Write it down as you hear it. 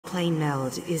plane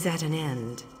meld is at an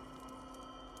end.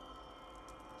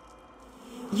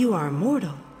 You are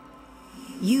mortal.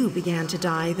 You began to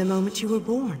die the moment you were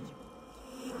born.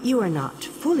 You are not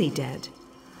fully dead.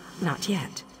 Not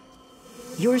yet.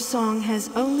 Your song has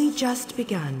only just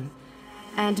begun,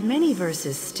 and many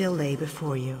verses still lay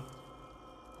before you.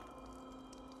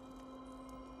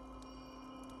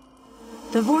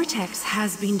 The vortex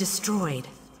has been destroyed.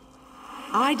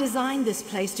 I designed this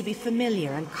place to be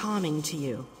familiar and calming to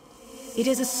you. It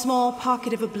is a small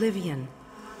pocket of oblivion,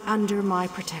 under my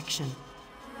protection.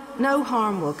 No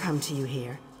harm will come to you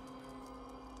here.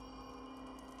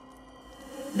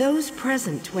 Those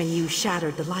present when you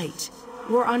shattered the light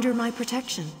were under my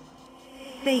protection.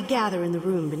 They gather in the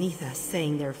room beneath us,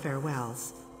 saying their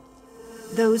farewells.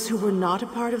 Those who were not a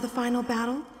part of the final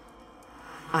battle,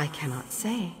 I cannot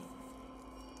say.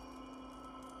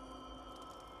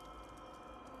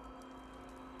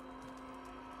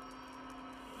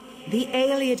 The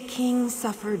Ayleid king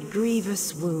suffered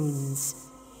grievous wounds.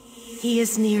 He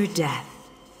is near death,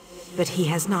 but he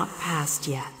has not passed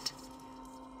yet.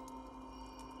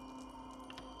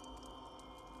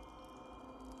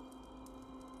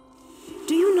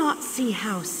 Do you not see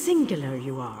how singular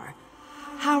you are?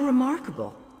 How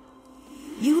remarkable?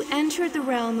 You entered the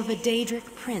realm of a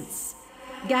Daedric prince,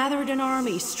 gathered an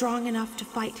army strong enough to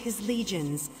fight his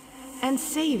legions, and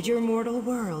saved your mortal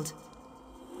world.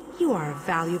 You are a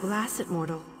valuable asset,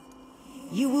 mortal.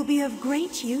 You will be of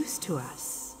great use to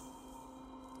us.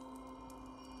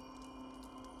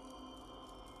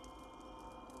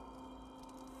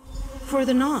 For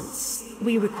the nonce,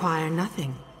 we require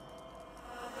nothing.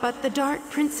 But the Dark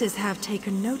Princes have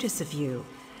taken notice of you,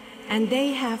 and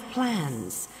they have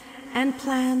plans, and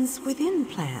plans within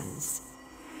plans.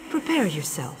 Prepare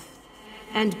yourself,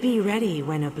 and be ready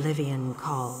when Oblivion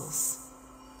calls.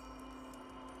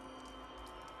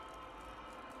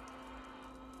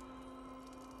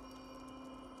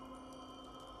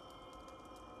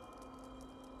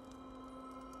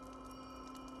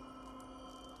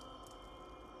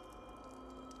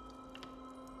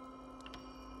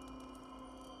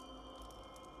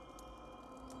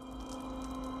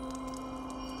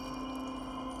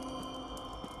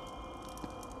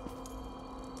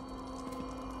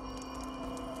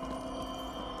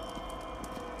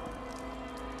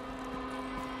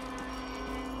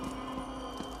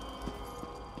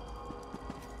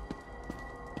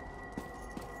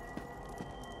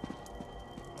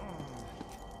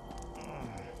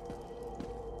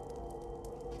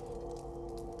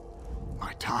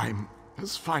 Time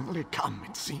has finally come,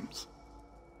 it seems.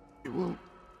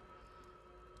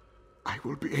 I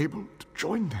will be able to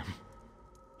join them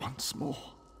once more.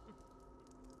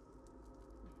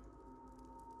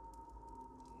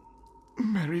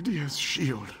 Meridia's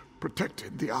shield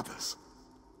protected the others.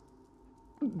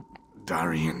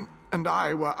 Darian and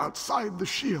I were outside the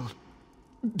shield,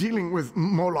 dealing with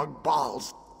Molag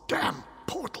Bal's damn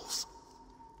portals.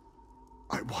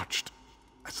 I watched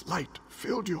as light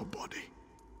filled your body.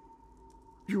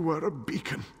 You were a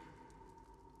beacon,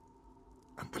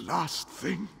 and the last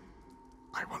thing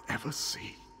I will ever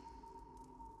see.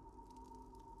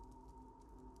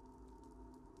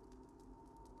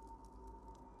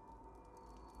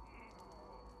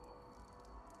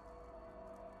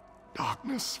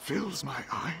 Darkness fills my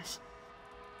eyes.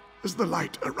 As the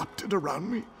light erupted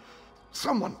around me,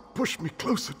 someone pushed me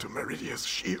closer to Meridia's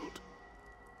shield.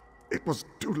 It was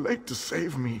too late to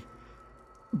save me,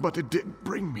 but it did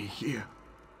bring me here.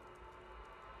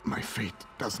 My fate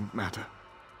doesn't matter.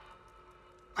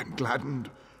 I'm gladdened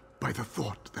by the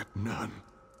thought that Nirn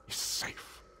is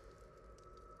safe.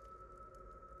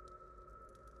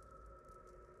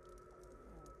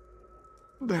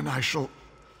 Then I shall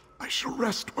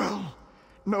rest well,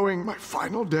 knowing my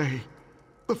final day,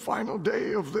 the final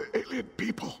day of the Ayleid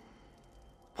people,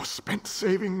 was spent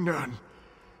saving Nirn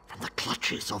from the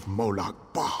clutches of Molag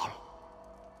Bal.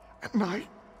 And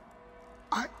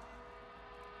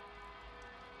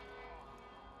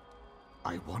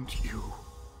I want you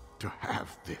to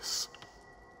have this.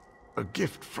 A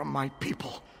gift from my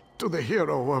people to the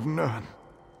hero of Nirn.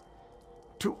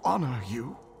 To honor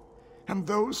you and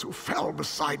those who fell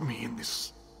beside me in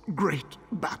this great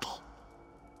battle.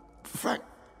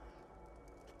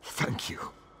 Thank you.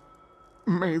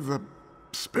 May the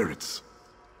spirits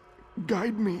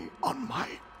guide me on my